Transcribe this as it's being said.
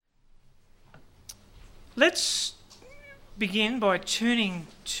Let's begin by turning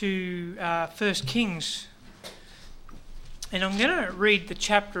to 1 Kings. And I'm going to read the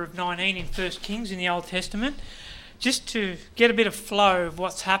chapter of 19 in 1 Kings in the Old Testament, just to get a bit of flow of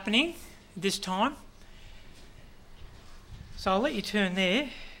what's happening this time. So I'll let you turn there,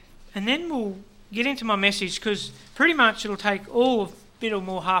 and then we'll get into my message, because pretty much it'll take all a bit or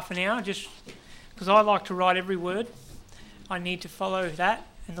more half an hour, just because I like to write every word. I need to follow that,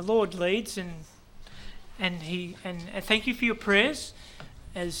 and the Lord leads, and thank you for your prayers,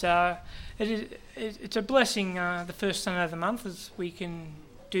 as it's a blessing the first Sunday of the month as we can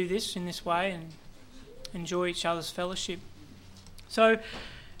do this in this way and enjoy each other's fellowship. So,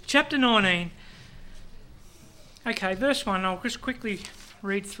 chapter 19. Okay, verse 1, I'll just quickly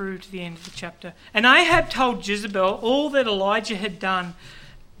read through to the end of the chapter. And Ahab told Jezebel all that Elijah had done,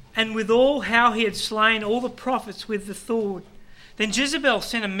 and withal how he had slain all the prophets with the sword. Then Jezebel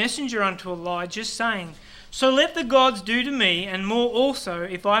sent a messenger unto Elijah, saying, So let the gods do to me, and more also,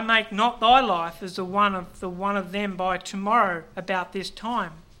 if I make not thy life as the one of them by tomorrow about this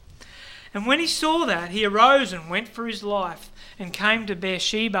time. And when he saw that, he arose and went for his life, and came to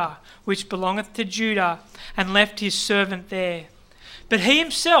Beersheba, which belongeth to Judah, and left his servant there. But he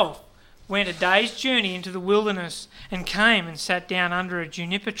himself went a day's journey into the wilderness, and came and sat down under a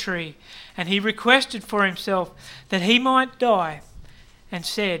juniper tree. And he requested for himself that he might die, and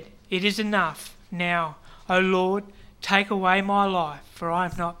said, It is enough now, O Lord, take away my life, for I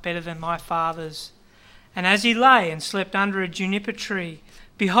am not better than my fathers. And as he lay and slept under a juniper tree,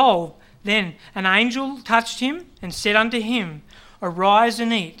 behold, then an angel touched him, and said unto him, Arise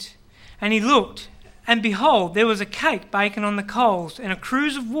and eat. And he looked, and behold, there was a cake baken on the coals, and a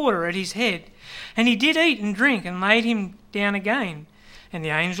cruse of water at his head. And he did eat and drink, and laid him down again. And the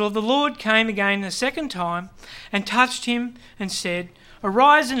angel of the Lord came again the second time, and touched him, and said,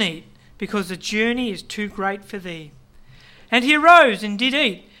 Arise and eat, because the journey is too great for thee. And he arose and did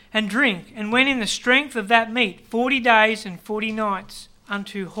eat and drink, and went in the strength of that meat 40 days and 40 nights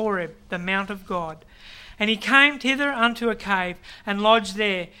unto Horeb, the mount of God. And he came thither unto a cave, and lodged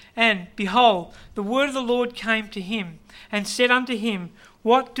there. And, behold, the word of the Lord came to him, and said unto him,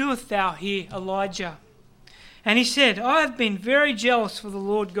 What doest thou here, Elijah? And he said, I have been very jealous for the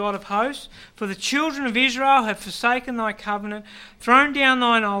Lord God of hosts, for the children of Israel have forsaken thy covenant, thrown down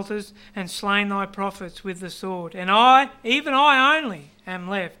thine altars, and slain thy prophets with the sword. And I, even I only, am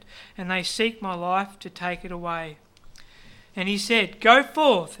left, and they seek my life to take it away. And he said, Go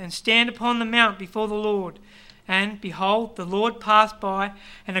forth, and stand upon the mount before the Lord. And, behold, the Lord passed by,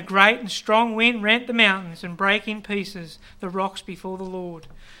 and a great and strong wind rent the mountains, and brake in pieces the rocks before the Lord.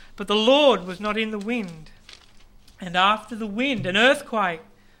 But the Lord was not in the wind. And after the wind, an earthquake,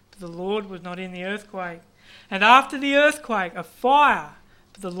 but the Lord was not in the earthquake. And after the earthquake, a fire,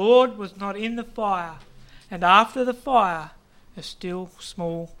 but the Lord was not in the fire. And after the fire, a still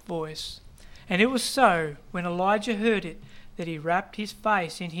small voice. And it was so, when Elijah heard it, that he wrapped his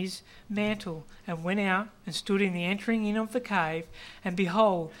face in his mantle, and went out, and stood in the entering in of the cave. And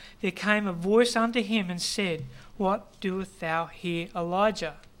behold, there came a voice unto him, and said, What doest thou here,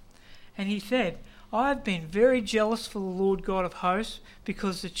 Elijah? And he said, I have been very jealous for the Lord God of hosts,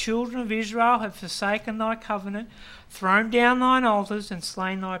 because the children of Israel have forsaken thy covenant, thrown down thine altars, and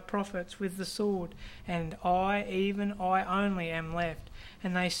slain thy prophets with the sword. And I, even I only, am left,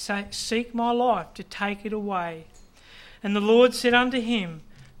 and they seek my life to take it away. And the Lord said unto him,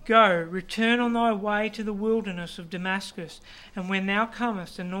 Go, return on thy way to the wilderness of Damascus, and when thou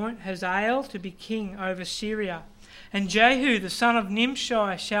comest, anoint Hazael to be king over Syria. And Jehu the son of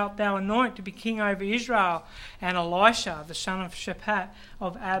Nimshi shalt thou anoint to be king over Israel, and Elisha the son of Shaphat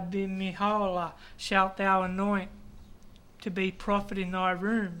of Abimiholah shalt thou anoint to be prophet in thy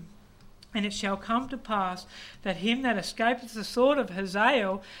room. And it shall come to pass that him that escapeth the sword of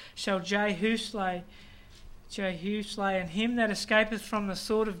Hazael shall Jehu slay, and him that escapeth from the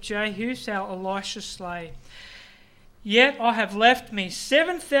sword of Jehu shall Elisha slay. Yet I have left me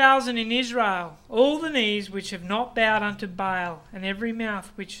 7,000 in Israel, all the knees which have not bowed unto Baal, and every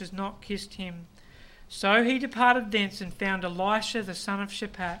mouth which has not kissed him. So he departed thence, and found Elisha the son of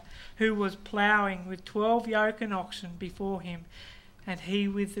Shaphat, who was ploughing with 12 yoke and oxen before him, and he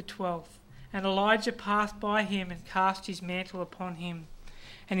with the 12th. And Elijah passed by him, and cast his mantle upon him.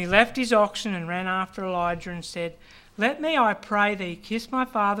 And he left his oxen, and ran after Elijah, and said, Let me, I pray thee, kiss my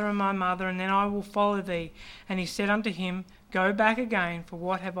father and my mother, and then I will follow thee. And he said unto him, Go back again, for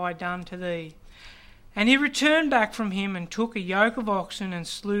what have I done to thee? And he returned back from him, and took a yoke of oxen, and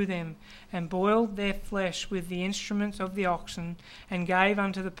slew them, and boiled their flesh with the instruments of the oxen, and gave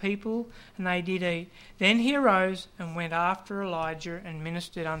unto the people, and they did eat. Then he arose, and went after Elijah, and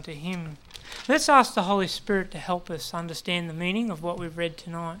ministered unto him. Let's ask the Holy Spirit to help us understand the meaning of what we've read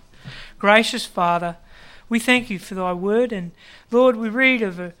tonight. Gracious Father, we thank you for thy word, and Lord, we read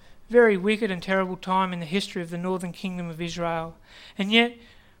of a very wicked and terrible time in the history of the northern kingdom of Israel, and yet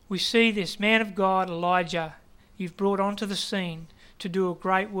we see this man of God, Elijah, you've brought onto the scene to do a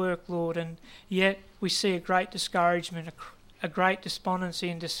great work, Lord, and yet we see a great discouragement, a great despondency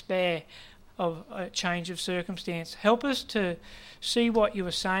and despair of a change of circumstance. Help us to see what you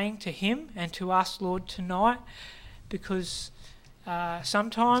are saying to him and to us, Lord, tonight, because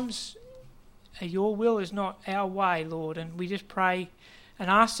sometimes your will is not our way, Lord, and we just pray and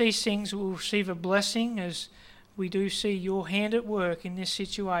ask these things. We'll receive a blessing as we do see your hand at work in this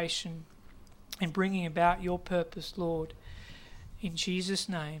situation and bringing about your purpose, Lord. In Jesus'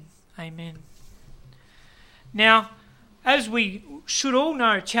 name, amen. Now, as we should all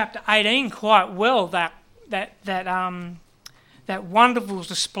know, chapter 18 quite well, that wonderful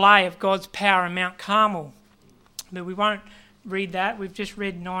display of God's power in Mount Carmel. But we won't read that. We've just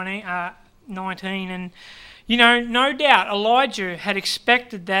read 19, and no doubt Elijah had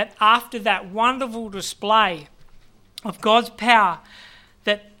expected that after that wonderful display of God's power,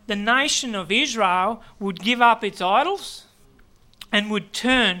 that the nation of Israel would give up its idols and would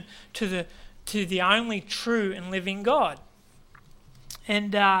turn to the only true and living God.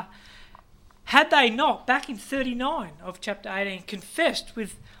 And had they not, back in 39 of chapter 18, confessed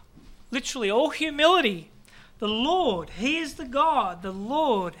with literally all humility, the Lord, He is the God, the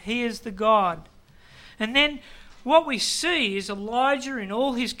Lord, He is the God. And then what we see is Elijah in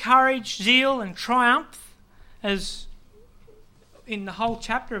all his courage, zeal and triumph, as in the whole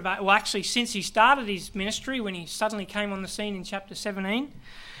chapter of, well, actually since he started his ministry, when he suddenly came on the scene in chapter 17,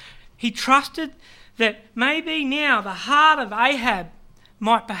 he trusted that maybe now the heart of Ahab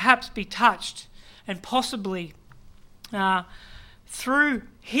might perhaps be touched, and possibly through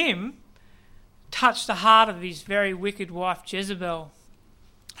him touch the heart of his very wicked wife Jezebel,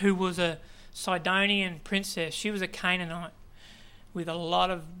 who was a Sidonian princess. She was a Canaanite with a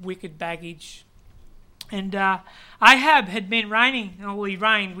lot of wicked baggage. And Ahab had been reigning, he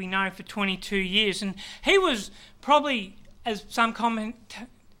reigned, we know, for 22 years. And he was probably, as some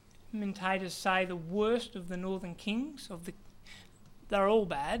commentators say, the worst of the northern kings. They're all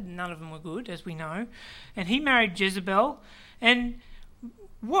bad, none of them were good, as we know. And he married Jezebel. And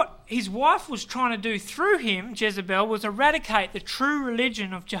what his wife was trying to do through him, Jezebel, was eradicate the true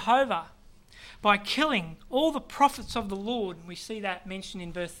religion of Jehovah by killing all the prophets of the Lord. And we see that mentioned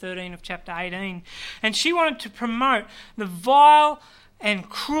in verse 13 of chapter 18. And she wanted to promote the vile and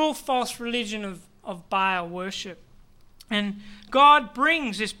cruel false religion of Baal worship. And God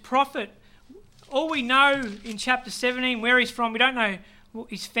brings this prophet. All we know in chapter 17, where he's from, we don't know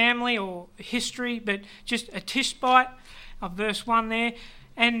his family or history, but just a Tishbite of verse 1 there.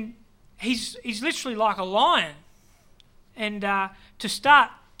 And he's literally like a lion. And to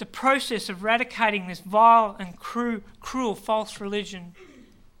start the process of eradicating this vile and cruel false religion.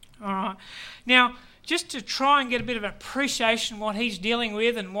 All right. Now, just to try and get a bit of appreciation what he's dealing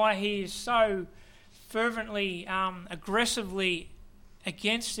with and why he is so fervently, aggressively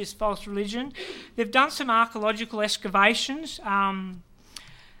against this false religion, they've done some archaeological excavations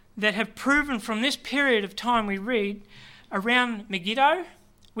that have proven from this period of time we read around Megiddo,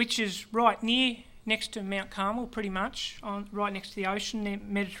 which is right next to Mount Carmel, pretty much, right next to the ocean, the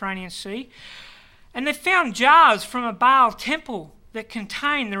Mediterranean Sea. And they found jars from a Baal temple that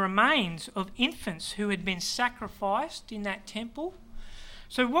contain the remains of infants who had been sacrificed in that temple.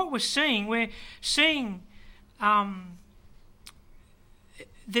 So what we're seeing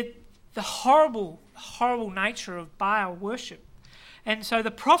that the horrible nature of Baal worship. And so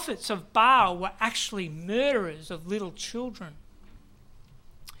the prophets of Baal were actually murderers of little children.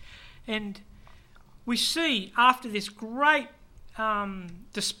 And we see after this great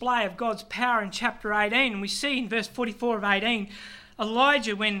display of God's power in chapter 18, and we see in verse 44 of 18,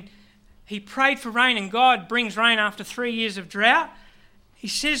 Elijah, when he prayed for rain and God brings rain after 3 years of drought, he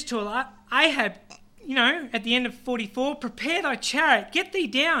says to Ahab, at the end of 44, prepare thy chariot, get thee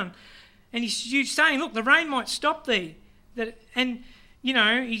down. And he's saying, look, the rain might stop thee. And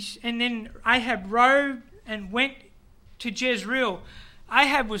then Ahab rode and went to Jezreel.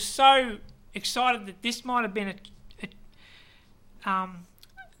 Ahab was so excited that this might have been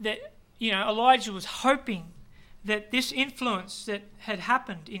Elijah was hoping that this influence that had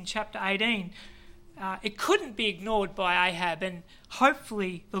happened in chapter 18, it couldn't be ignored by Ahab, and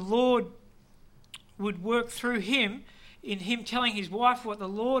hopefully the Lord would work through him in him telling his wife what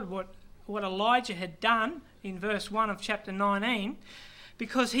Elijah had done in verse 1 of chapter 19,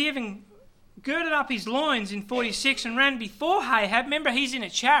 because he even girded up his loins in 46 and ran before Ahab. Remember, he's in a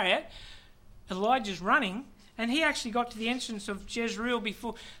chariot, Elijah's running, and he actually got to the entrance of Jezreel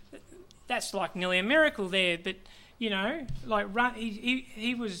before. That's like nearly a miracle there, but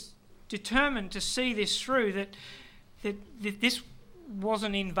he was determined to see this through, that this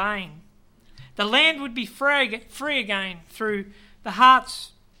wasn't in vain. The land would be free again through the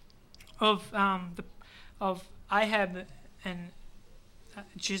hearts of Ahab and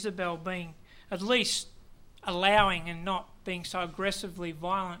Jezebel being at least allowing and not being so aggressively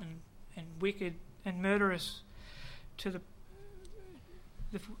violent and wicked and murderous to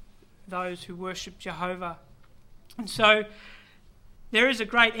those who worship Jehovah. And so there is a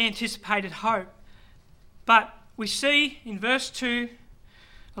great anticipated hope. But we see in verse 2,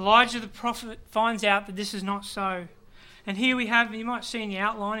 Elijah the prophet finds out that this is not so. And here we have, you might see in the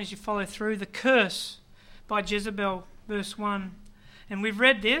outline as you follow through, the curse by Jezebel, verse 1. And we've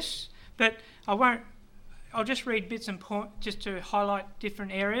read this, but I'll just read bits and points just to highlight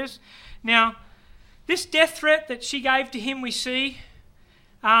different areas. Now, this death threat that she gave to him, we see,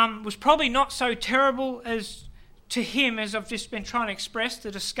 was probably not so terrible as to him, as I've just been trying to express,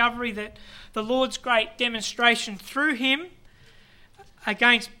 the discovery that the Lord's great demonstration through him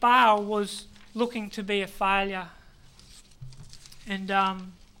against Baal was looking to be a failure. And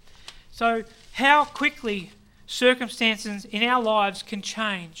so how quickly circumstances in our lives can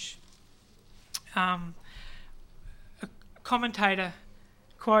change. A commentator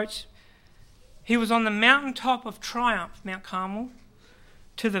quotes, "He was on the mountaintop of triumph, Mount Carmel,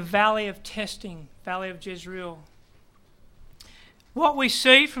 to the valley of testing, valley of Jezreel." What we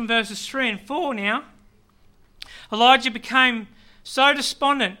see from verses 3 and 4 now, Elijah became so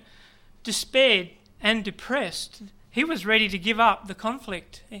despondent, despaired and depressed, he was ready to give up the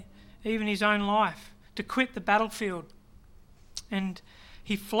conflict, even his own life, to quit the battlefield. And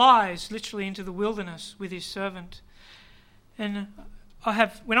he flies literally into the wilderness with his servant. And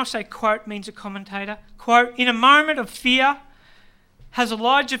when I say quote, means a commentator, quote, "In a moment of fear, has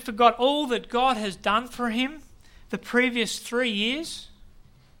Elijah forgot all that God has done for him the previous 3 years?"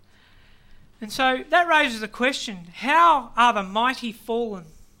 And so that raises the question, how are the mighty fallen?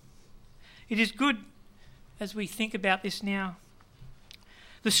 It is good as we think about this now.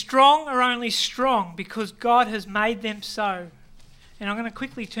 The strong are only strong because God has made them so. And I'm going to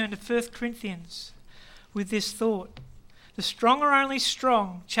quickly turn to 1 Corinthians with this thought. The strong are only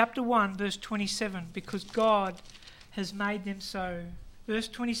strong, chapter 1, verse 27, because God has made them so. Verse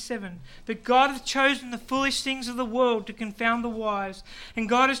 27, "But God hath chosen the foolish things of the world to confound the wise, and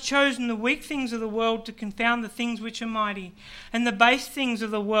God has chosen the weak things of the world to confound the things which are mighty, and the base things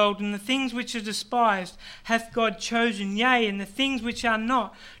of the world and the things which are despised hath God chosen, yea, and the things which are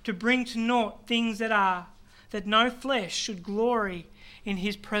not, to bring to naught things that are, that no flesh should glory in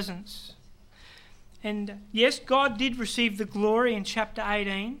his presence." And yes, God did receive the glory in chapter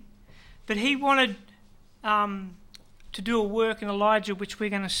 18, but he wanted to do a work in Elijah which we're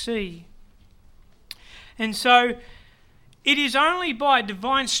going to see. And so it is only by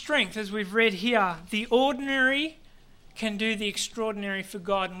divine strength, as we've read here, the ordinary can do the extraordinary for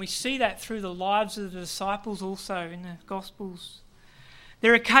God. And we see that through the lives of the disciples also in the Gospels.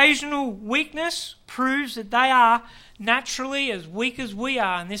 Their occasional weakness proves that they are naturally as weak as we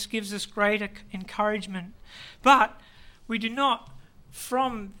are, and this gives us great encouragement. But we do not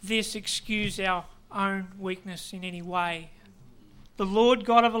from this excuse our own weakness in any way. The Lord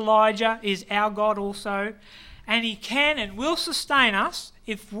God of Elijah is our God also, and he can and will sustain us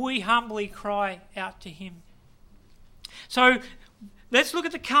if we humbly cry out to him. So let's look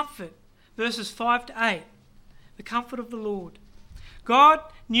at the comfort, verses 5 to 8, the comfort of the Lord. God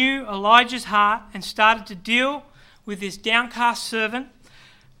knew Elijah's heart and started to deal with this downcast servant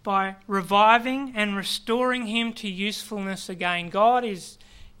by reviving and restoring him to usefulness again. God is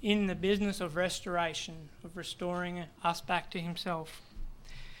in the business of restoration, of restoring us back to himself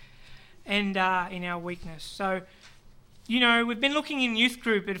and in our weakness. So, we've been looking in youth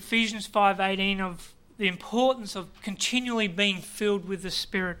group at Ephesians 5:18 of the importance of continually being filled with the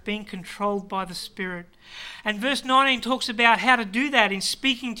Spirit, being controlled by the Spirit. And verse 19 talks about how to do that in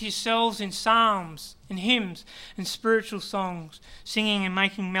speaking to yourselves in psalms, in hymns, and spiritual songs, singing and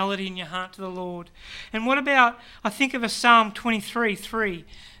making melody in your heart to the Lord. And what about, I think of a Psalm 23:3.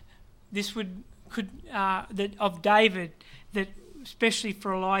 This that of David, that especially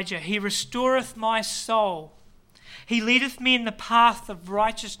for Elijah, "He restoreth my soul. He leadeth me in the path of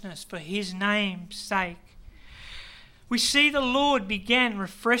righteousness for his name's sake." We see the Lord began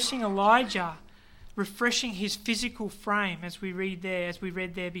refreshing Elijah, refreshing his physical frame, as we read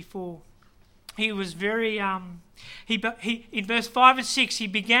there before. He was very in verse 5 and 6, he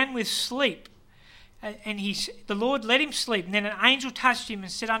began with sleep. and the Lord let him sleep, and then an angel touched him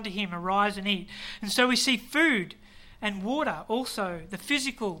and said unto him, Arise and eat. And so we see food and water also, the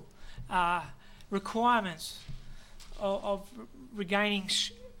physical requirements of regaining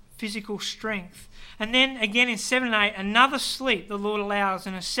physical strength. And then again in 7 and 8, another sleep the Lord allows,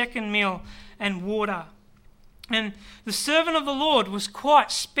 and a second meal and water. And the servant of the Lord was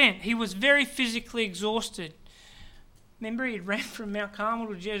quite spent. He was very physically exhausted. Remember, he had ran from Mount Carmel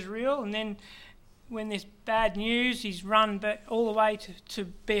to Jezreel, and then when there's bad news, he's run back all the way to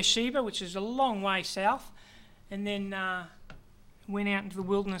Beersheba, which is a long way south, and then went out into the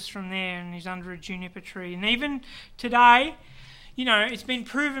wilderness from there, and he's under a juniper tree. And even today, it's been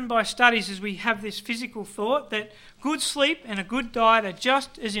proven by studies, as we have this physical thought, that good sleep and a good diet are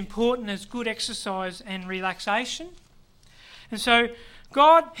just as important as good exercise and relaxation. And so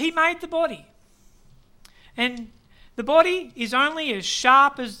God, he made the body. And the body is only as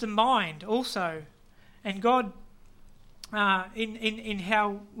sharp as the mind also. And God, in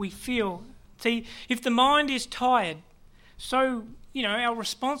how we feel. See, if the mind is tired, so, our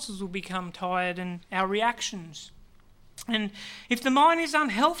responses will become tired and our reactions. And if the mind is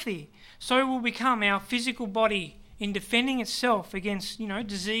unhealthy, so will become our physical body in defending itself against,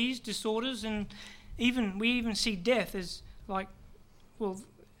 disease, disorders, and we even see death as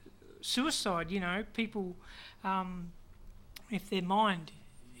suicide. People, if their mind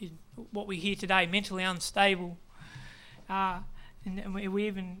is what we hear today, mentally unstable, and we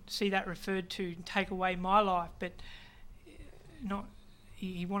even see that referred to, take away my life, but not,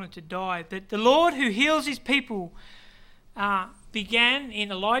 he wanted to die. But the Lord who heals his people began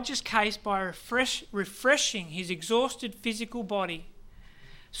in Elijah's case by refreshing his exhausted physical body,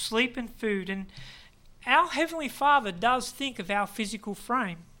 sleep and food. And our Heavenly Father does think of our physical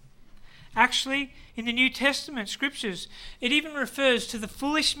frame. Actually, in the New Testament scriptures, it even refers to the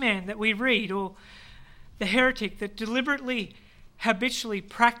foolish man that we read, or the heretic that deliberately, habitually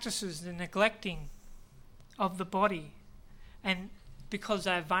practices the neglecting of the body, and because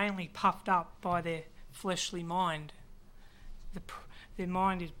they are vainly puffed up by their fleshly mind. Their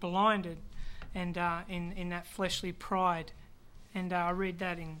mind is blinded and in that fleshly pride. And I read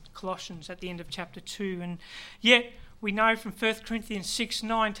that in Colossians at the end of chapter 2. And yet we know from 1 Corinthians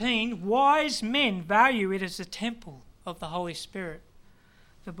 6:19, wise men value it as a temple of the Holy Spirit,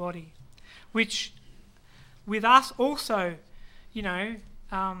 the body, which with us also,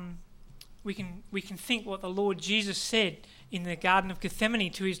 we can think what the Lord Jesus said in the Garden of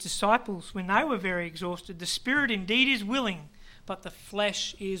Gethsemane to his disciples when they were very exhausted. The spirit indeed is willing, but the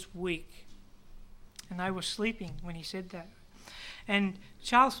flesh is weak. And they were sleeping when he said that. And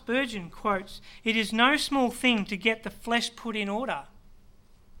Charles Spurgeon quotes, "It is no small thing to get the flesh put in order.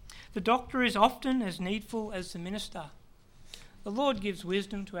 The doctor is often as needful as the minister." The Lord gives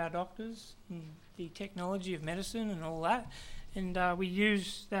wisdom to our doctors and the technology of medicine and all that. And we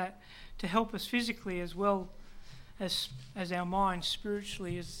use that to help us physically as well as our mind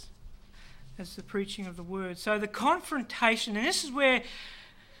spiritually, as the preaching of the word. So the confrontation, and this is where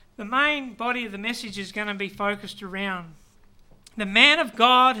the main body of the message is going to be focused around. The man of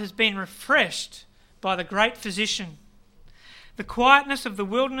God has been refreshed by the great physician. The quietness of the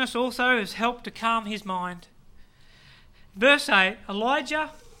wilderness also has helped to calm his mind. Verse 8,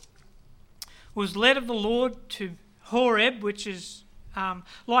 Elijah was led of the Lord to Horeb, which is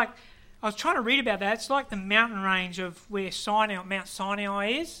I was trying to read about that. It's like the mountain range of where Mount Sinai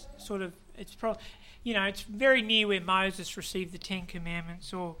is. It's probably, it's very near where Moses received the Ten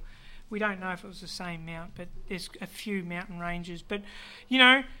Commandments, or we don't know if it was the same mount, but there's a few mountain ranges. But,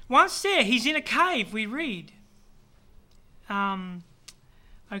 once there, he's in a cave, we read.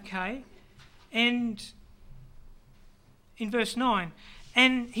 Okay. And in verse 9,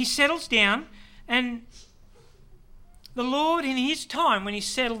 and he settles down, and the Lord, in his time, when he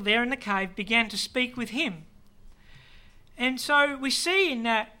settled there in the cave, began to speak with him. And so we see in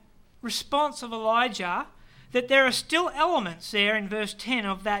that response of Elijah that there are still elements there in verse 10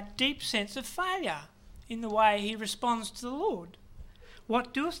 of that deep sense of failure in the way he responds to the Lord.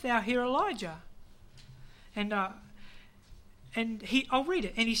 "What doest thou here, Elijah?" And I'll read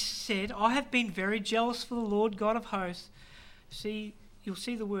it. And he said, "I have been very jealous for the Lord God of hosts." You'll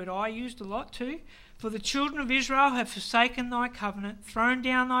see the word "I" used a lot too. "For the children of Israel have forsaken thy covenant, thrown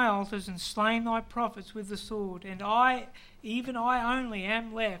down thy altars, and slain thy prophets with the sword. And I, even I only,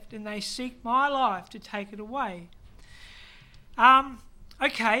 am left, and they seek my life to take it away."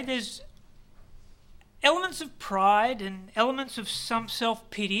 Okay, there's elements of pride and elements of some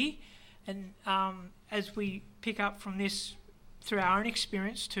self-pity, and as we pick up from this through our own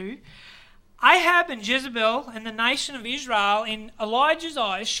experience too. Ahab and Jezebel and the nation of Israel, in Elijah's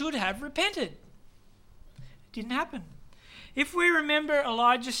eyes, should have repented. Didn't happen. If we remember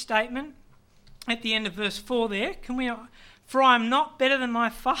Elijah's statement at the end of verse 4 there, for I am not better than my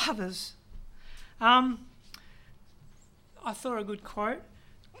fathers. I thought a good quote.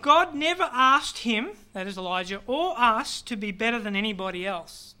 God never asked him, that is Elijah, or us to be better than anybody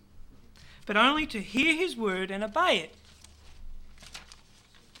else, but only to hear his word and obey it.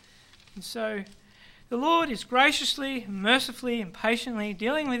 And so the Lord is graciously, mercifully and patiently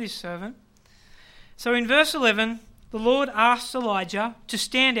dealing with his servant. So in verse 11, the Lord asks Elijah to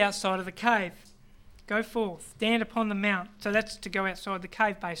stand outside of the cave. Go forth, stand upon the mount. So that's to go outside the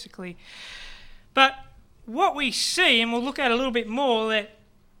cave basically. But what we see, and we'll look at a little bit more, that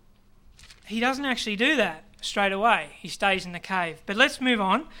he doesn't actually do that straight away. He stays in the cave. But let's move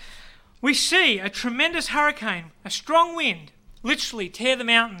on. We see a tremendous hurricane, a strong wind, literally tear the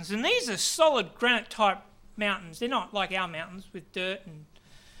mountains. And these are solid granite type mountains. They're not like our mountains with dirt and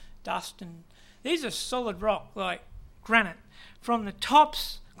dust. And these are solid rock, like granite. From the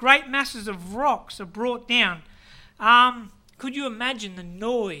tops, great masses of rocks are brought down. Could you imagine the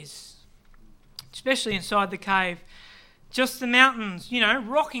noise, especially inside the cave? Just the mountains,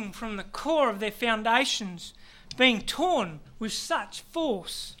 rocking from the core of their foundations, being torn with such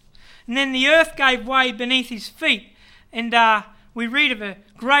force. And then the earth gave way beneath his feet. And we read of a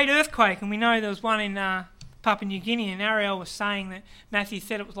great earthquake, and we know there was one in Papua New Guinea, and Ariel was saying that Matthew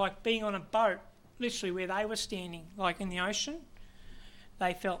said it was like being on a boat, literally where they were standing, like in the ocean.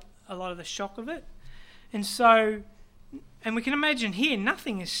 They felt a lot of the shock of it. And we can imagine here,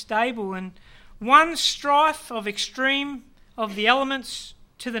 nothing is stable, and one strife of extreme of the elements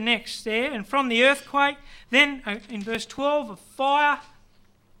to the next there, and from the earthquake, then in verse 12, a fire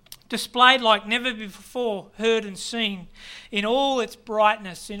displayed like never before heard and seen, in all its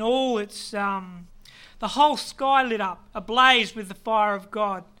brightness, in all its, the whole sky lit up, ablaze with the fire of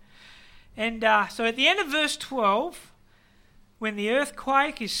God. And so at the end of verse 12, when the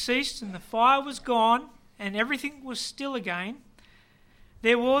earthquake is ceased and the fire was gone and everything was still again,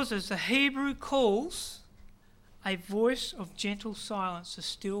 there was, as the Hebrew calls, a voice of gentle silence, a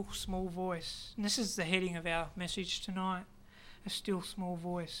still small voice. And this is the heading of our message tonight, a still small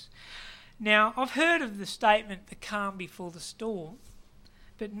voice. Now, I've heard of the statement, the calm before the storm,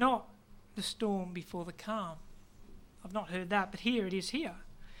 but not the storm before the calm. I've not heard that, but here it is here.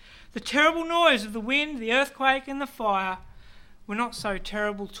 The terrible noise of the wind, the earthquake and the fire were not so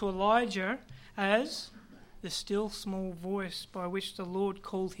terrible to Elijah as the still small voice by which the Lord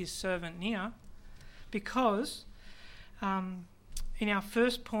called his servant near, because in our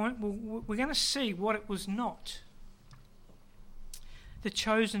first point we're going to see what it was not. The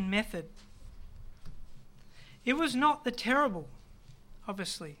chosen method. It was not the terrible,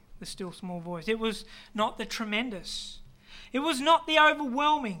 obviously, the still small voice. It was not the tremendous. It was not the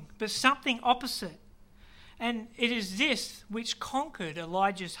overwhelming, but something opposite. And it is this which conquered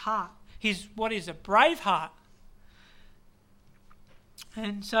Elijah's heart. What is a brave heart.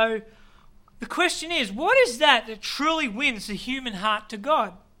 And so the question is, what is that truly wins the human heart to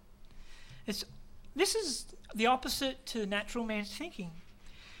God? This is the opposite to the natural man's thinking.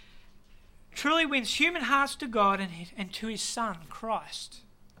 Truly wins human hearts to God and to his Son, Christ.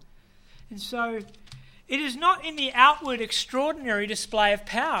 And so it is not in the outward extraordinary display of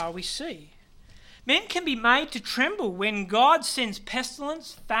power we see. Men can be made to tremble when God sends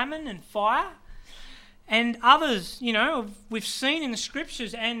pestilence, famine and fire. And others, we've seen in the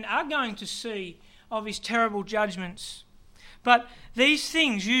scriptures and are going to see of his terrible judgments. But these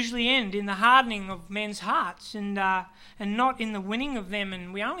things usually end in the hardening of men's hearts and not in the winning of them.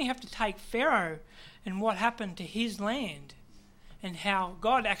 And we only have to take Pharaoh and what happened to his land and how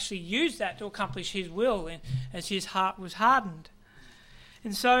God actually used that to accomplish his will as his heart was hardened.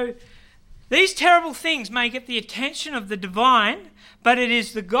 And so these terrible things may get the attention of the divine, but it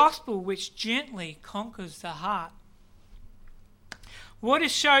is the gospel which gently conquers the heart. What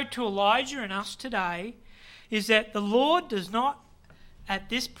is showed to Elijah and us today is that the Lord does not, at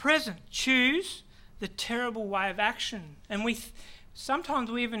this present, choose the terrible way of action. And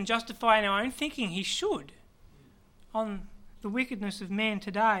sometimes we even justify in our own thinking he should on the wickedness of man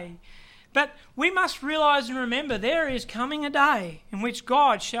today. But we must realise and remember there is coming a day in which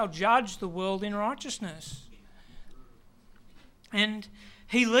God shall judge the world in righteousness. And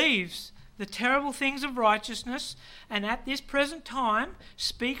he leaves the terrible things of righteousness and at this present time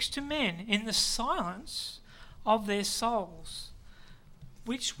speaks to men in the silence of their souls,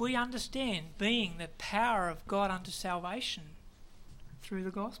 which we understand being the power of God unto salvation through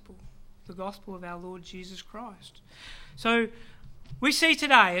the gospel of our Lord Jesus Christ. So we see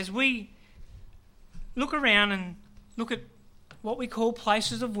today, as we look around and look at what we call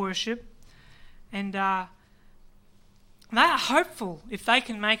places of worship, and They are hopeful if they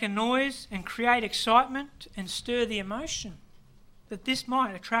can make a noise and create excitement and stir the emotion, that this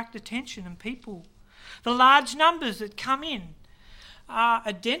might attract attention and people. The large numbers that come in are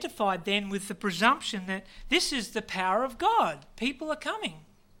identified then with the presumption that this is the power of God. People are coming.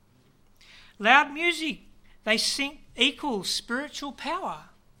 Loud music, they sing, equals spiritual power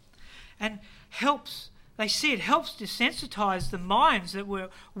and they see it helps desensitize the minds that were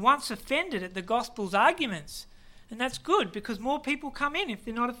once offended at the gospel's arguments. And that's good because more people come in if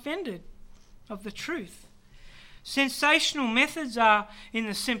they're not offended of the truth. Sensational methods are in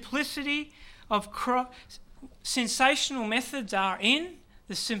the simplicity of Christ. Sensational methods are in,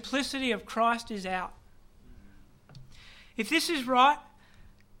 the simplicity of Christ is out. If this is right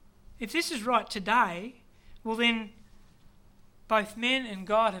today, well then both men and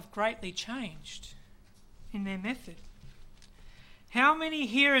God have greatly changed in their method. How many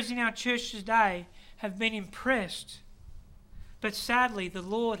hearers in our church today have been impressed, but sadly the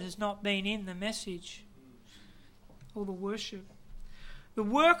Lord has not been in the message or the worship? The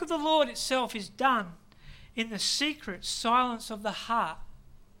work of the Lord itself is done in the secret silence of the heart.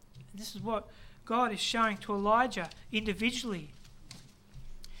 And this is what God is showing to Elijah individually.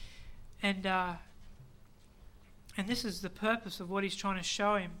 And this is the purpose of what he's trying to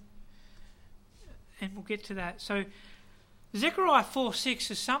show him. And we'll get to that. So Zechariah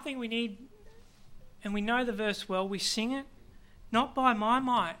 4:6 is something we need, and we know the verse well. We sing it, not by my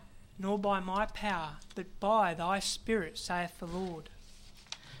might, nor by my power, but by thy Spirit, saith the Lord.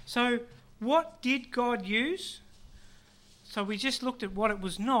 So what did God use? So we just looked at what it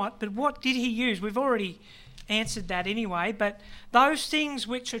was not, but what did he use? We've already answered that anyway, but those things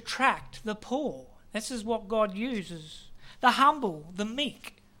which attract the poor, this is what God uses. The humble, the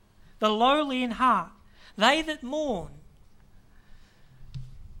meek, the lowly in heart, they that mourn,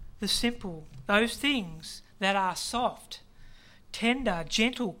 the simple, those things that are soft, tender,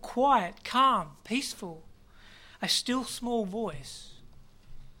 gentle, quiet, calm, peaceful, a still small voice.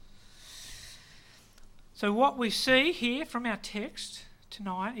 So what we see here from our text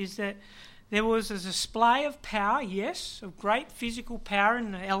tonight is that there was a display of power, yes, of great physical power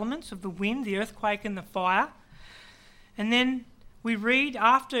in the elements of the wind, the earthquake and the fire. And then we read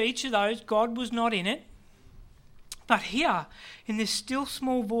after each of those, God was not in it. But here, in this still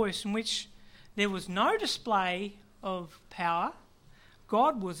small voice in which there was no display of power,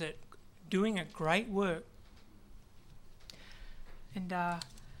 God was doing a great work. And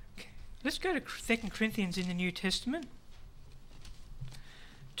let's go to 2 Corinthians in the New Testament.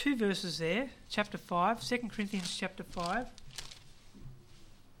 2 verses there, chapter 5, 2 Corinthians chapter 5.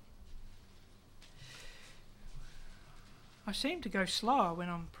 I seem to go slower when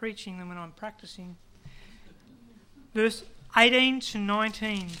I'm preaching than when I'm practicing. Verse 18 to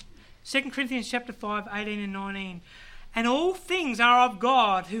 19. 2 Corinthians chapter 5, 18 and 19. And all things are of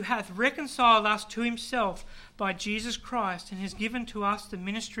God, who hath reconciled us to himself by Jesus Christ, and has given to us the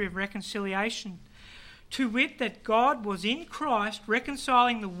ministry of reconciliation. To wit, that God was in Christ,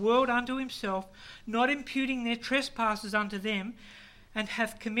 reconciling the world unto himself, not imputing their trespasses unto them, and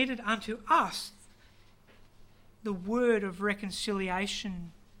hath committed unto us the word of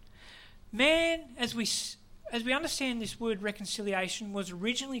reconciliation. Man, as we understand this word reconciliation, was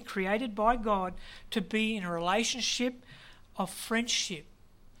originally created by God to be in a relationship of friendship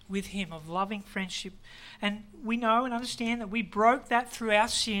with him, of loving friendship. And we know and understand that we broke that through our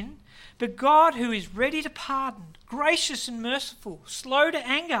sin. But God, who is ready to pardon, gracious and merciful, slow to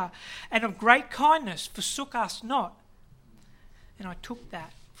anger, and of great kindness, forsook us not. And I took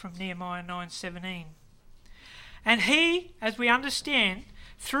that from Nehemiah 9:17. And he, as we understand,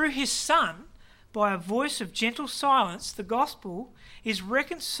 through his Son, by a voice of gentle silence, the gospel, is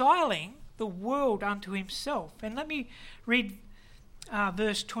reconciling the world unto himself. And let me read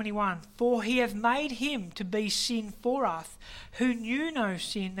verse 21. For he hath made him to be sin for us, who knew no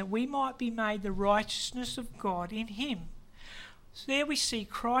sin, that we might be made the righteousness of God in him. So there we see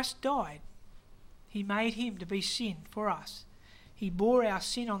Christ died. He made him to be sin for us. He bore our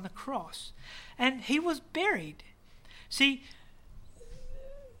sin on the cross. And he was buried. See,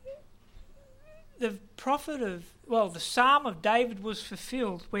 the Psalm of David was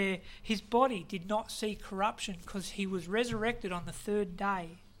fulfilled, where his body did not see corruption because he was resurrected on the third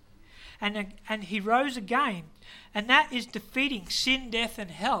day. And he rose again. And that is defeating sin, death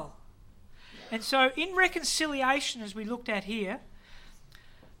and hell. And so in reconciliation, as we looked at here,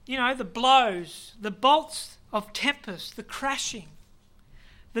 the blows, the bolts of tempest, the crashing,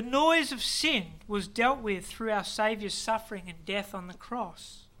 the noise of sin was dealt with through our Saviour's suffering and death on the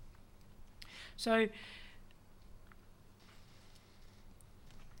cross. So,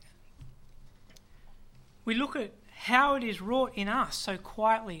 we look at how it is wrought in us so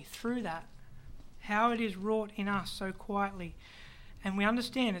quietly through that. How it is wrought in us so quietly. And we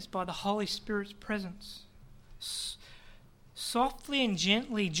understand it's by the Holy Spirit's presence. Softly and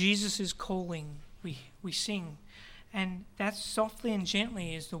gently Jesus is calling, we sing. And that softly and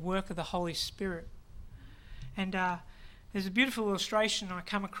gently is the work of the Holy Spirit. And there's a beautiful illustration I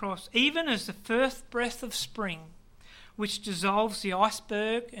come across. Even as the first breath of spring, which dissolves the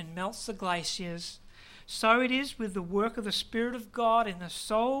iceberg and melts the glaciers, so it is with the work of the Spirit of God in the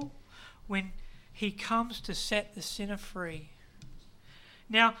soul when He comes to set the sinner free.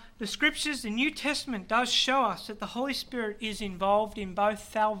 Now, the Scriptures, the New Testament does show us that the Holy Spirit is involved in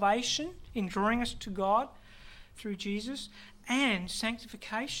both salvation, in drawing us to God through Jesus, and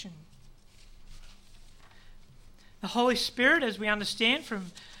sanctification. The Holy Spirit, as we understand from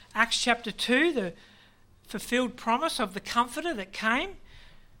Acts chapter 2, the fulfilled promise of the Comforter that came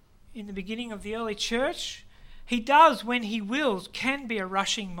in the beginning of the early church, He does, when He wills, can be a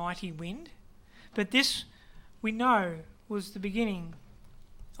rushing mighty wind. But this, we know, was the beginning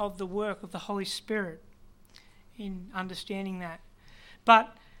of the work of the Holy Spirit in understanding that.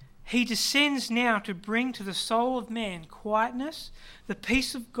 But He descends now to bring to the soul of man quietness, the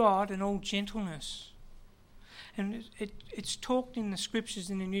peace of God, and all gentleness. And it's talked in the Scriptures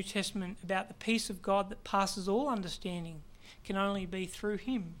in the New Testament about the peace of God that passes all understanding, can only be through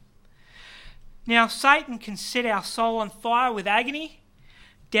Him. Now, Satan can set our soul on fire with agony,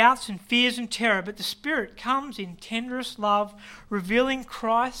 doubts and fears and terror, but the Spirit comes in tenderest love, revealing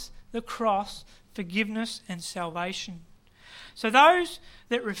Christ, the cross, forgiveness and salvation. So those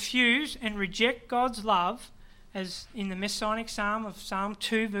that refuse and reject God's love, as in the Messianic Psalm of Psalm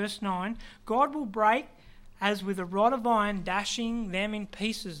 2 verse 9, God will break as with a rod of iron, dashing them in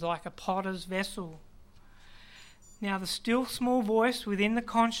pieces like a potter's vessel. Now the still small voice within the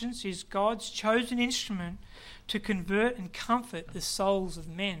conscience is God's chosen instrument to convert and comfort the souls of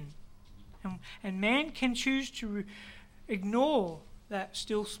men. And man can choose to ignore that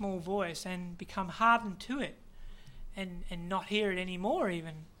still small voice and become hardened to it and not hear it anymore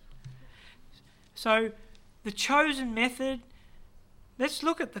even. So the chosen method, let's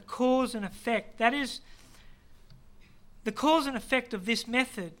look at the cause and effect. That is, the cause and effect of this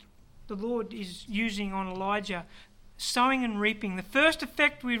method the Lord is using on Elijah, sowing and reaping. The first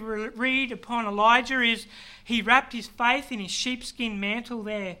effect we read upon Elijah is he wrapped his faith in his sheepskin mantle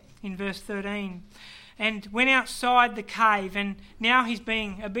there in verse 13 and went outside the cave, and now he's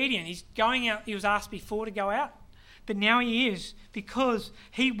being obedient. He's going out. He was asked before to go out, but now he is, because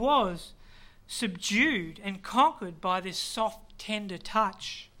he was subdued and conquered by this soft, tender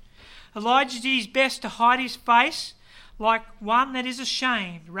touch. Elijah did his best to hide his face like one that is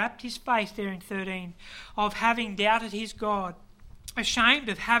ashamed, wrapped his face there in 13, of having doubted his God, ashamed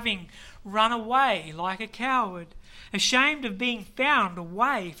of having run away like a coward, ashamed of being found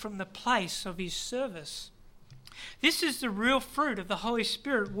away from the place of his service. This is the real fruit of the Holy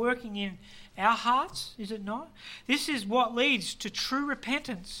Spirit working in our hearts, is it not? This is what leads to true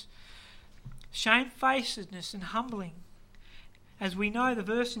repentance, shamefacedness and humbling. As we know, the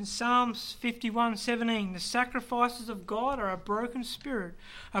verse in Psalms 51:17, the sacrifices of God are a broken spirit,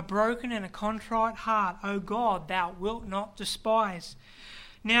 a broken and a contrite heart. O God, thou wilt not despise.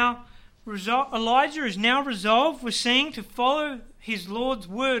 Now, Elijah is now resolved, we're seeing, to follow his Lord's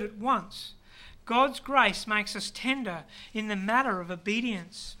word at once. God's grace makes us tender in the matter of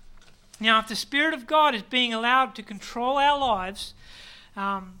obedience. Now, if the Spirit of God is being allowed to control our lives,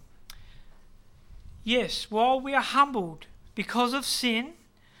 yes, while we are humbled because of sin,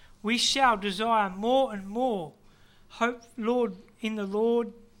 we shall desire more and more. Hope, Lord, in the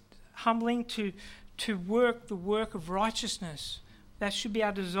Lord, humbling to work the work of righteousness. That should be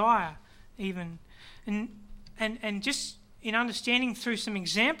our desire, even. And just in understanding through some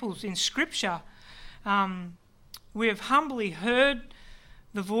examples in Scripture, we have humbly heard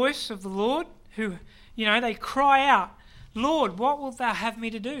the voice of the Lord, who, they cry out, Lord, what wilt thou have me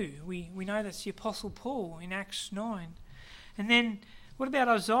to do? We know that's the Apostle Paul in Acts 9. And then what about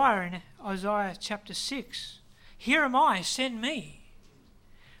Isaiah in Isaiah chapter 6? Here am I, send me.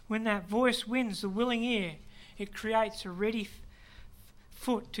 When that voice wins the willing ear, it creates a ready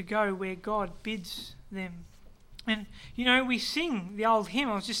foot to go where God bids them. And, we sing the old hymn.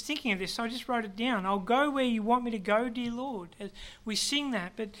 I was just thinking of this, so I just wrote it down. I'll go where you want me to go, dear Lord. We sing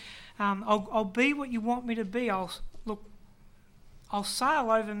that, but I'll be what you want me to be. I'll sail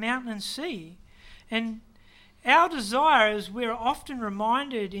over mountain and sea. And our desire, as we're often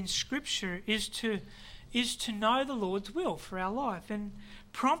reminded in Scripture, is to know the Lord's will for our life and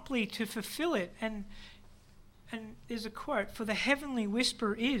promptly to fulfill it. And there's a quote, for the heavenly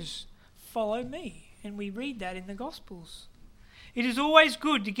whisper is, follow me. and we read that in the Gospels. It is always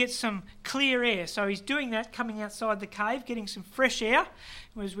good to get some clear air. So he's doing that, coming outside the cave, getting some fresh air,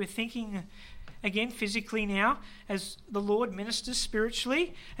 as we're thinking again physically now, as the Lord ministers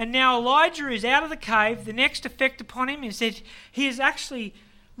spiritually. And now Elijah is out of the cave. The next effect upon him is that he is actually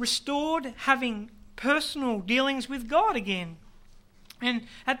restored, having personal dealings with God again. And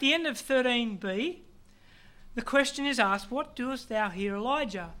at the end of 13b, the question is asked, "What doest thou here,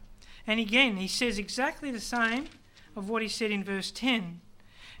 Elijah?" And again, he says exactly the same of what he said in verse 10.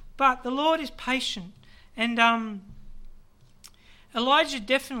 But the Lord is patient. And Elijah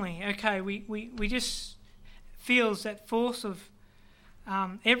definitely, we just feels that force of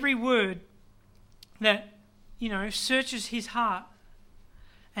every word that, searches his heart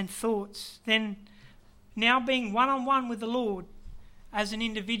and thoughts. Then now being one-on-one with the Lord as an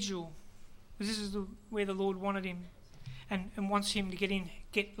individual, because this is where the Lord wanted him and wants him to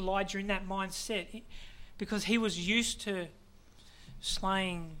get Elijah in that mindset, because he was used to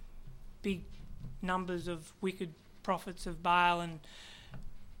slaying big numbers of wicked prophets of Baal and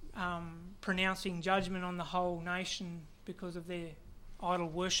pronouncing judgment on the whole nation because of their idol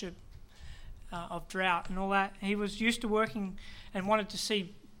worship of drought and all that. He was used to working and wanted to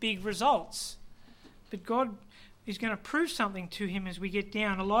see big results. But God is going to prove something to him as we get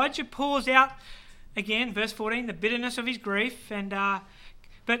down. Elijah pours out, again, verse 14, the bitterness of his grief.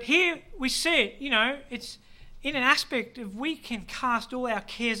 But here we see it, it's in an aspect of we can cast all our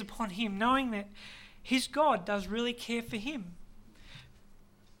cares upon him, knowing that his God does really care for him.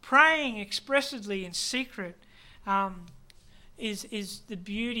 Praying expressively in secret is the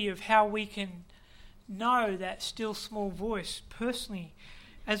beauty of how we can know that still small voice personally.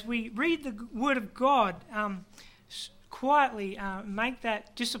 As we read the Word of God, quietly make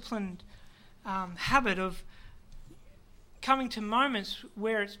that disciplined habit of coming to moments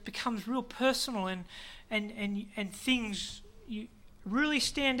where it becomes real personal and things you really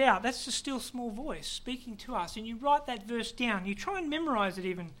stand out. That's the still small voice speaking to us. And you write that verse down. You try and memorize it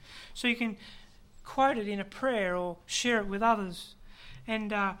even, so you can quote it in a prayer or share it with others.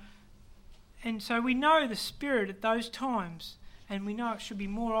 And so we know the Spirit at those times, and we know it should be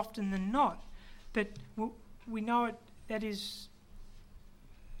more often than not. But we know it, that is...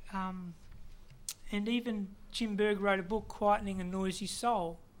 and even Jim Berg wrote a book, Quietening a Noisy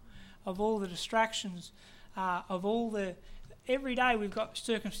Soul, of all the distractions, of all the... Every day we've got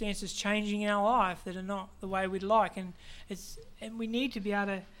circumstances changing in our life that are not the way we'd like, and we need to be able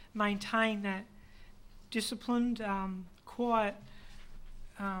to maintain that disciplined, quiet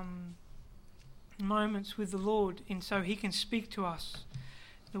moments with the Lord, and so he can speak to us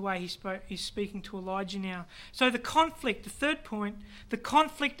the way he's speaking to Elijah now. So the conflict, the third point, the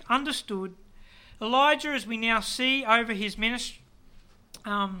conflict understood. Elijah, as we now see over his ministry,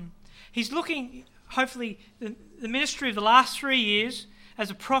 he's looking, hopefully, the ministry of the last 3 years as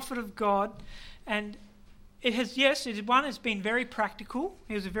a prophet of God, and it's been very practical.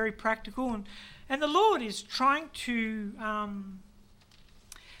 He was very practical, and the Lord is trying to,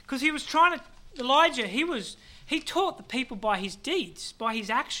 because Elijah, he taught the people by his deeds, by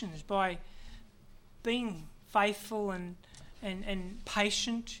his actions, by being faithful and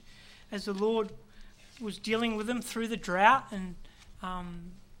patient as the Lord was dealing with them through the drought and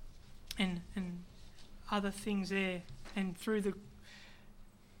other things there, and through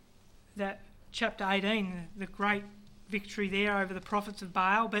that chapter 18, the great victory there over the prophets of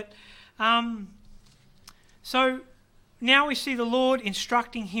Baal. But so now we see the Lord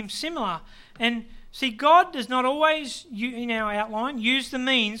instructing him similar. And see, God does not always, in our outline, use the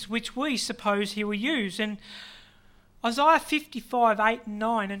means which we suppose he will use. And Isaiah 55, 8 and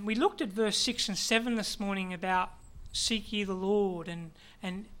 9, and we looked at verse 6 and 7 this morning about seek ye the Lord, and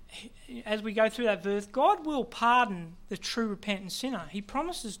as we go through that verse, God will pardon the true repentant sinner. He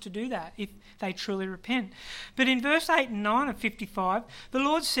promises to do that if they truly repent. But in verse 8 and 9 of 55, the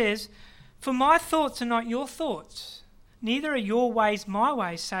Lord says, "For my thoughts are not your thoughts, neither are your ways my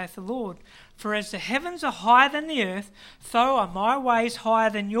ways, saith the Lord. For as the heavens are higher than the earth, so are my ways higher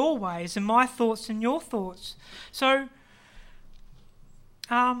than your ways, and my thoughts than your thoughts." So,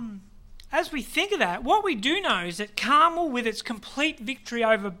 as we think of that, what we do know is that Carmel, with its complete victory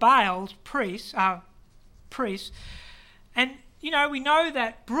over Baal's priests, and we know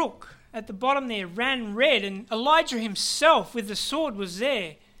that brook at the bottom there ran red, and Elijah himself with the sword was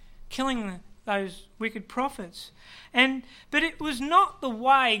there, killing those wicked prophets. But it was not the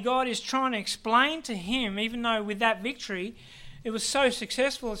way God is trying to explain to him, even though with that victory it was so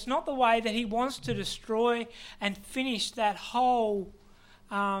successful. It's not the way that he wants to destroy and finish that whole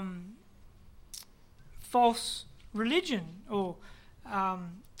false religion or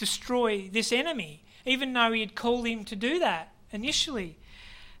destroy this enemy. even though he had called him to do that initially,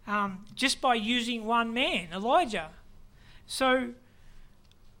 just by using one man, Elijah. So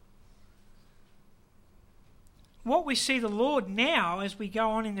what we see the Lord now as we go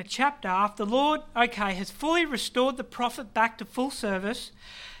on in the chapter, after the Lord, has fully restored the prophet back to full service,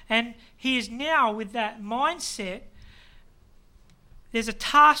 and he is now with that mindset, there's a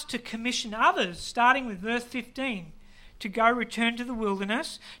task to commission others, starting with verse 15, to go return to the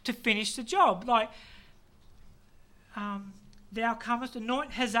wilderness to finish the job. Like, thou comest,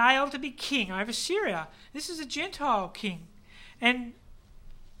 anoint Hazael to be king over Syria. This is a Gentile king. And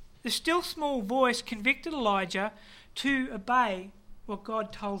the still small voice convicted Elijah to obey what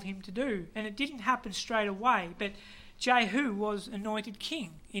God told him to do. And it didn't happen straight away, but Jehu was anointed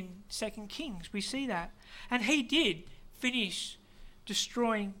king in 2 Kings. We see that. And he did finish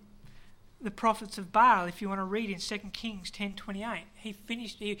destroying the prophets of Baal, if you want to read in 2 Kings 10:28. He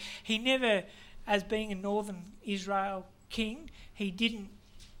finished, he never, as being a northern Israel king, he didn't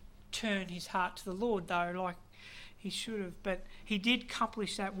turn his heart to the Lord, though, like he should have, but he did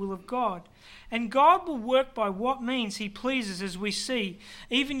accomplish that will of God. And God will work by what means he pleases, as we see,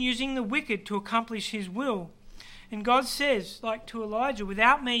 even using the wicked to accomplish his will. And God says, like to Elijah,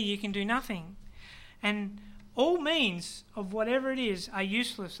 without me you can do nothing. And all means of whatever it is are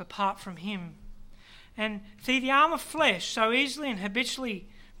useless apart from him. And see, the arm of flesh, so easily and habitually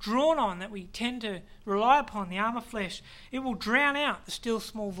drawn on that we tend to rely upon, the arm of flesh, it will drown out the still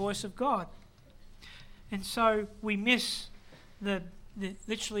small voice of God. And so we miss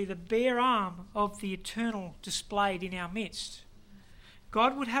literally the bare arm of the eternal displayed in our midst.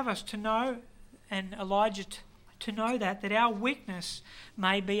 God would have us to know, and Elijah to know that our weakness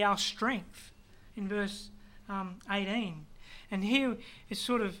may be our strength, in verse 18. And here it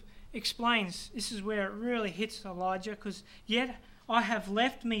sort of explains, this is where it really hits Elijah, because yet I have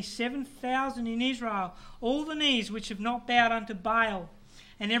left me 7,000 in Israel, all the knees which have not bowed unto Baal,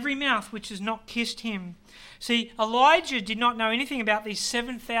 and every mouth which has not kissed him. See, Elijah did not know anything about these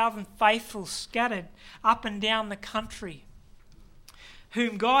 7,000 faithfuls scattered up and down the country,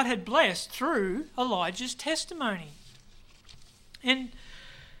 whom God had blessed through Elijah's testimony. And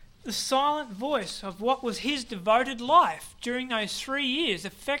the silent voice of what was his devoted life during those 3 years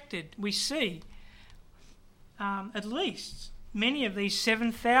affected, we see, at least many of these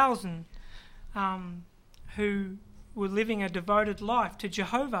 7,000 who were living a devoted life to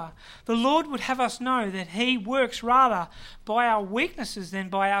Jehovah. The Lord would have us know that he works rather by our weaknesses than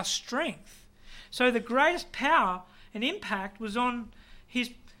by our strength. So the greatest power and impact was on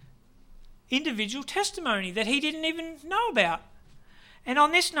his individual testimony that he didn't even know about. And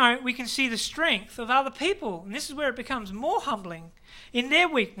on this note, we can see the strength of other people. And this is where it becomes more humbling in their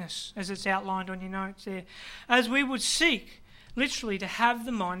weakness, as it's outlined on your notes there, as we would seek literally to have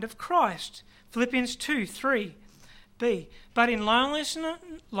the mind of Christ. Philippians 2:3. But in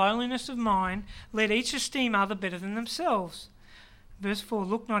lowliness of mind, let each esteem other better than themselves. Verse 4,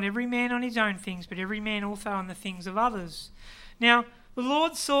 look not every man on his own things, but every man also on the things of others. Now, the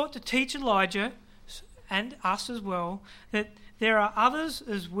Lord sought to teach Elijah, and us as well, that there are others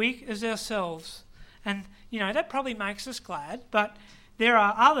as weak as ourselves. And, that probably makes us glad, but there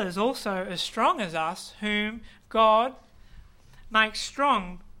are others also as strong as us, whom God makes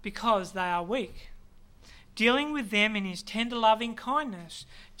strong because they are weak, dealing with them in his tender loving kindness,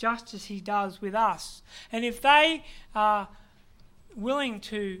 just as he does with us. And if they are willing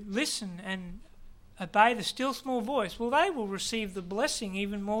to listen and obey the still small voice, well, they will receive the blessing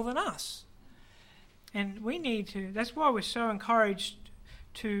even more than us. And we need to, that's why we're so encouraged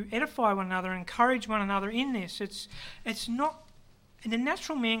to edify one another, encourage one another in this. It's not, and the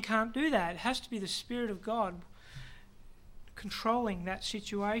natural man can't do that. It has to be the Spirit of God controlling that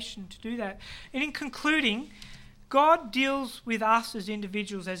situation to do that. And in concluding, God deals with us as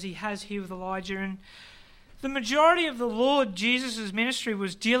individuals as he has here with Elijah, and the majority of the Lord Jesus' ministry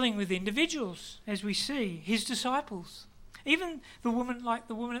was dealing with individuals, as we see, his disciples. Even the woman at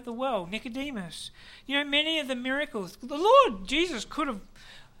the well, Nicodemus. Many of the miracles. The Lord Jesus could have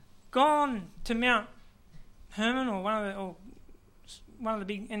gone to Mount Hermon or one of the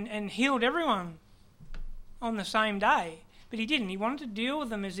big and healed everyone on the same day. But he didn't. He wanted to deal with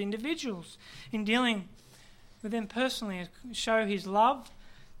them as individuals, in dealing with them personally, and show his love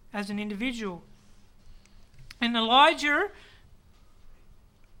as an individual. And Elijah,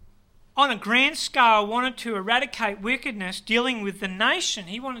 on a grand scale, wanted to eradicate wickedness, dealing with the nation.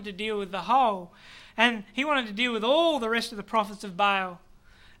 He wanted to deal with the whole. And he wanted to deal with all the rest of the prophets of Baal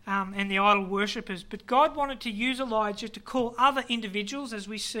and the idol worshippers. But God wanted to use Elijah to call other individuals, as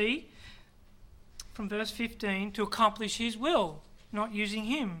we see from verse 15, to accomplish his will, not using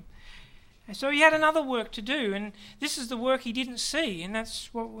him. And so he had another work to do, and this is the work he didn't see, and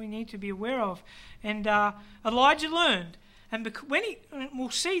that's what we need to be aware of. And Elijah learned, and we'll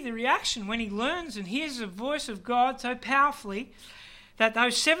see the reaction when he learns and hears the voice of God so powerfully, that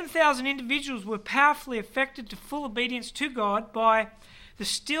those 7,000 individuals were powerfully affected to full obedience to God by the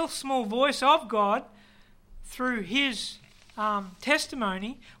still small voice of God through his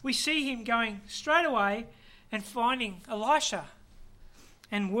testimony. We see him going straight away and finding Elisha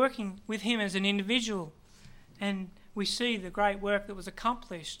and working with him as an individual. And we see the great work that was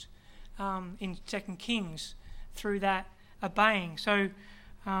accomplished in 2 Kings through that obeying. So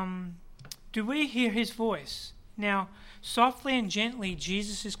do we hear his voice? Now, softly and gently,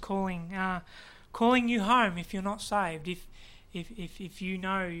 Jesus is calling you home if you're not saved. If you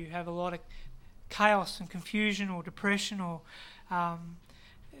know you have a lot of chaos and confusion or depression, or the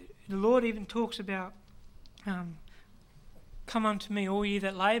Lord even talks about, come unto me, all ye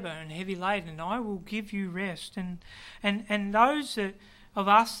that labour and heavy laden, and I will give you rest. And those of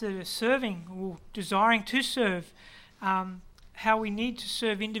us that are serving or desiring to serve, how we need to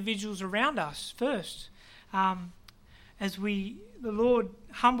serve individuals around us first, as the Lord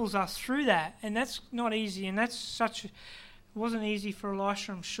humbles us through that. And that's not easy, and it wasn't easy for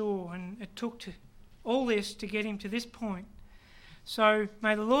Elisha, I'm sure, and it took all this to get him to this point. So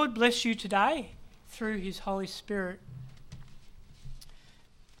may the Lord bless you today through his Holy Spirit.